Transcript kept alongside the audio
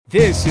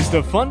This is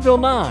the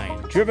Funville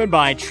 9, driven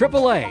by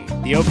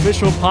AAA, the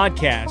official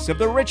podcast of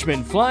the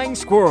Richmond Flying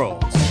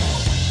Squirrels.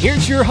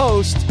 Here's your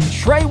host,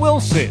 Trey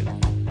Wilson.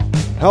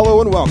 Hello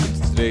and welcome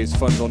to today's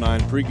Funville 9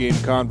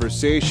 pregame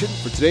conversation.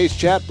 For today's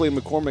chat, Blaine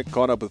McCormick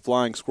caught up with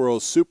Flying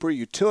Squirrels super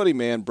utility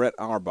man Brett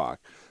Auerbach.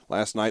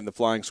 Last night in the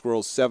Flying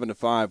Squirrels'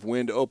 7-5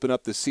 win to open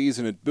up the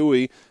season at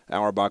Bowie,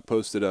 Auerbach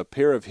posted a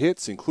pair of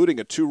hits, including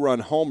a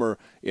 2-run homer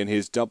in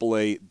his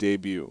AA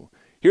debut.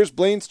 Here's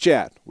Blaine's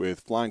chat with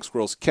Flying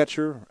Squirrels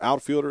catcher,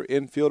 outfielder,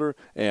 infielder,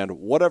 and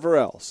whatever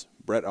else,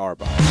 Brett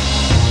Auerbach.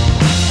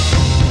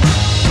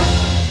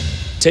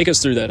 Take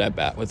us through that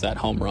at-bat with that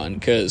home run,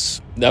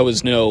 because that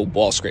was no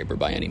wall scraper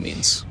by any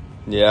means.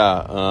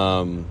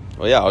 I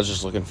was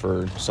just looking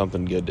for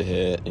something good to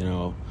hit,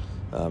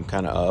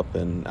 kind of up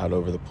and out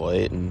over the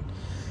plate. And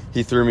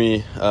he threw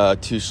me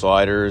two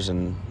sliders,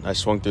 and I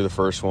swung through the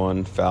first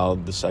one,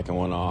 fouled the second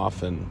one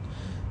off, and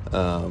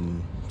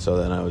so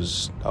then I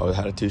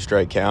had a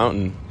 2-strike count,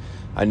 and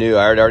I knew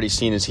I had already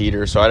seen his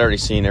heater, so I'd already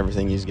seen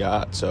everything he's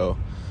got. So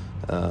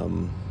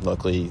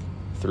luckily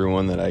threw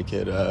one that I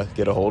could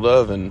get a hold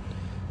of, and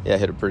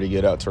hit it pretty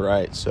good out to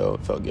right, so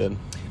it felt good.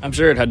 I'm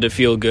sure it had to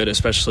feel good,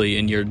 especially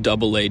in your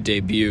AA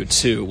debut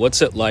too.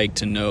 What's it like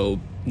to know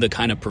the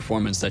kind of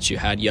performance that you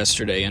had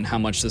yesterday, and how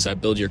much does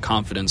that build your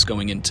confidence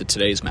going into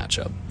today's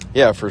matchup?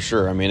 Yeah, for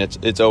sure. I mean,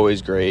 it's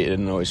always great,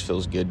 and it always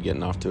feels good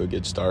getting off to a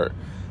good start.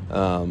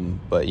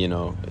 But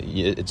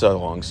it's a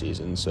long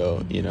season,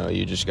 so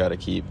you just got to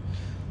keep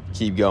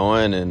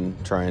going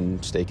and try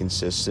and stay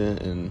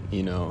consistent, and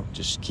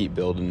just keep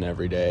building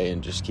every day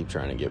and just keep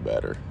trying to get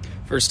better.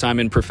 First time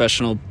in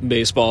professional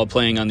baseball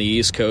playing on the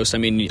East Coast. I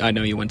mean, I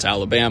know you went to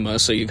Alabama,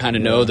 so you kind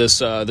of know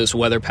this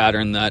weather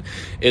pattern that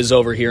is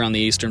over here on the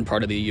eastern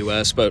part of the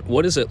U.S. But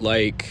what is it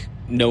like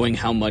knowing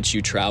how much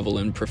you travel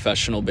in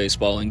professional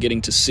baseball and getting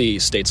to see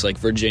states like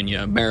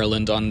Virginia,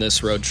 Maryland on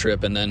this road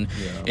trip, and then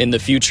in the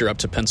future up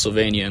to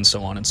Pennsylvania and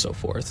so on and so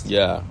forth?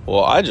 Yeah,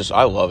 well, I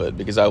love it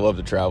because I love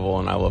to travel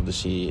and I love to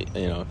see,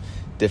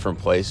 different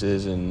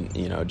places and,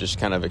 just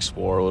kind of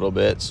explore a little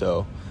bit.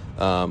 So,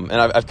 and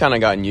I've kind of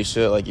gotten used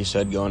to it, like you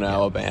said, going to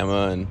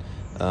Alabama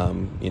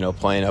and,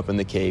 playing up in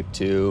the Cape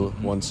too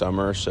one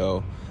summer.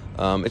 So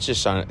it's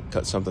just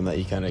something that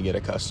you kind of get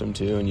accustomed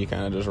to and you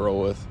kind of just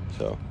roll with,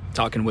 so.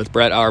 Talking with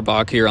Brett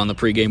Auerbach here on the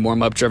pregame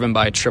warm-up driven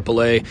by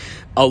AAA.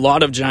 A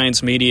lot of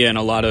Giants media and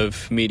a lot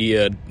of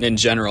media in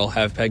general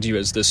have pegged you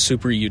as this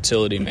super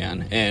utility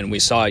man, and we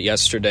saw it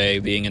yesterday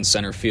being in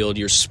center field,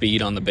 your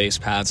speed on the base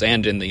paths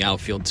and in the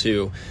outfield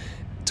too.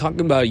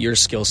 Talking about your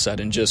skill set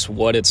and just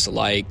what it's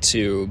like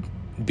to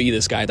be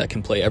this guy that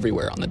can play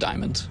everywhere on the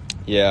diamond.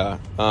 Yeah,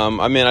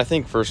 I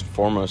think first and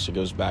foremost it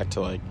goes back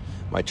to like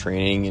my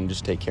training and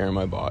just take care of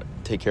my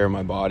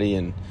body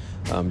and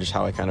just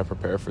how I kind of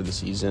prepare for the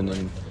season.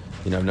 And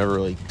I've never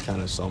really kind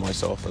of saw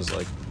myself as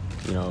like,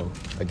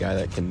 a guy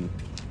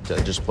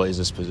that just plays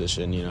this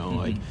position,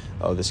 like,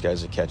 oh, this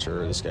guy's a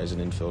catcher or this guy's an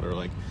infielder.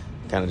 Like,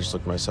 kind of just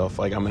look at myself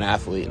like I'm an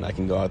athlete and I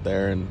can go out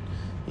there and,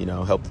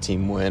 help the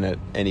team win at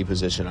any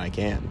position I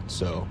can.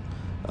 So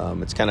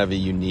it's kind of a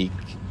unique,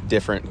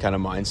 different kind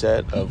of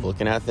mindset of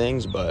looking at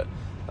things. But,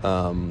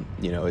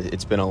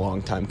 it's been a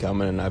long time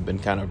coming, and I've been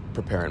kind of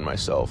preparing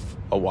myself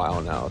a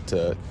while now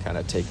to kind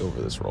of take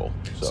over this role.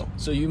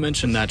 So you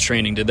mentioned that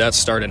training. Did that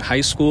start in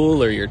high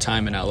school or your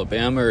time in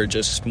Alabama or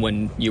just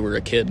when you were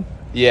a kid?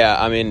 Yeah,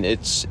 I mean,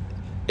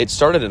 it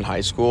started in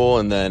high school,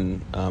 and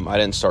then I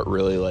didn't start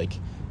really like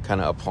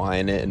kind of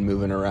applying it and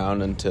moving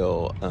around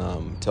until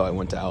I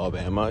went to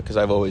Alabama, because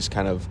I've always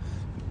kind of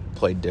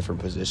played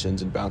different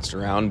positions and bounced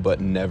around, but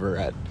never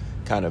at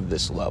kind of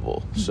this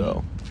level.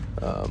 So,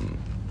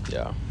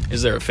 yeah.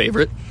 Is there a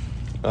favorite?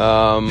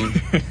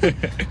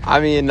 I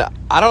mean,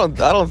 I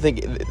don't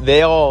think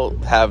they all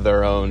have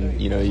their own,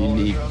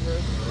 unique,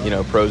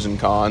 pros and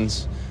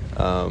cons.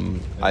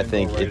 I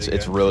think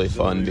it's really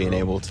fun being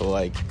able to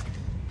like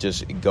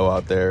just go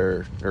out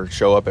there or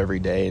show up every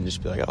day and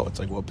just be like, oh, it's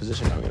like, what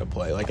position am I going to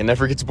play? Like, it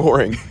never gets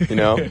boring, And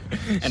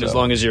as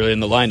long as you're in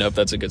the lineup,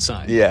 that's a good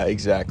sign. Yeah,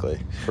 exactly,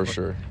 for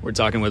sure. We're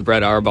talking with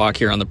Brett Auerbach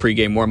here on the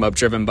pregame warm-up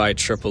driven by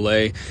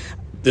AAA.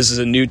 This is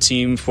a new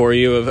team for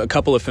you, of a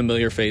couple of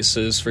familiar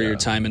faces for your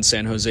time in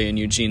San Jose and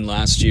Eugene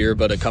last year,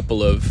 but a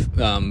couple of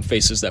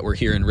faces that were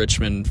here in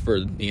Richmond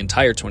for the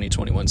entire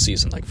 2021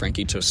 season, like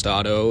Frankie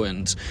Tostado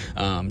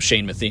and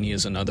Shane Matheny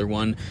is another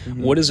one.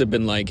 Mm-hmm. What has it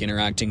been like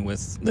interacting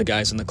with the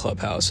guys in the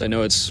clubhouse? I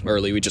know it's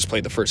early. We just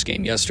played the first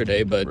game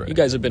yesterday, but You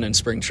guys have been in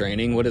spring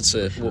training. What's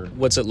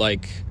it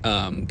like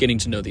getting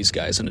to know these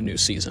guys in a new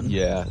season?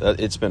 Yeah,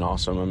 it's been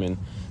awesome. I mean,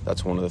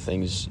 that's one of the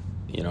things,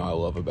 I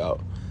love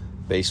about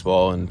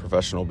baseball and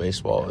professional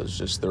baseball is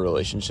just the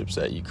relationships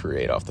that you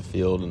create off the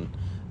field, and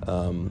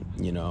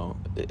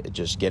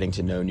just getting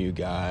to know new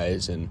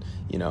guys. And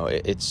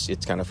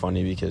it's kind of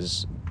funny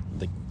because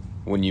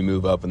when you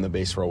move up in the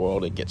baseball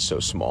world, it gets so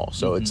small,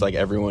 so it's like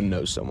everyone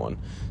knows someone.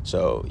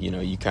 So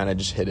you kind of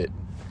just hit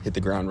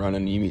the ground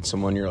running. You meet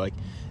someone, you're like,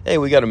 hey,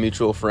 we got a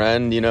mutual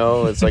friend,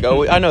 it's like,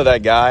 oh, I know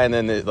that guy, and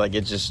then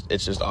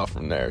it's just off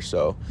from there.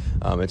 So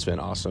it's been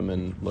awesome,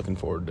 and looking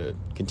forward to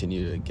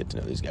continue to get to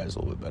know these guys a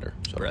little bit better.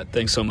 So. Brett,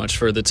 thanks so much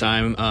for the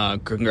time.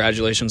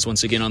 Congratulations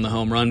once again on the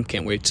home run.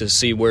 Can't wait to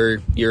see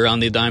where you're on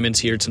the diamonds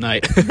here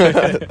tonight.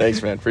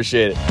 Thanks, man.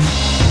 Appreciate it.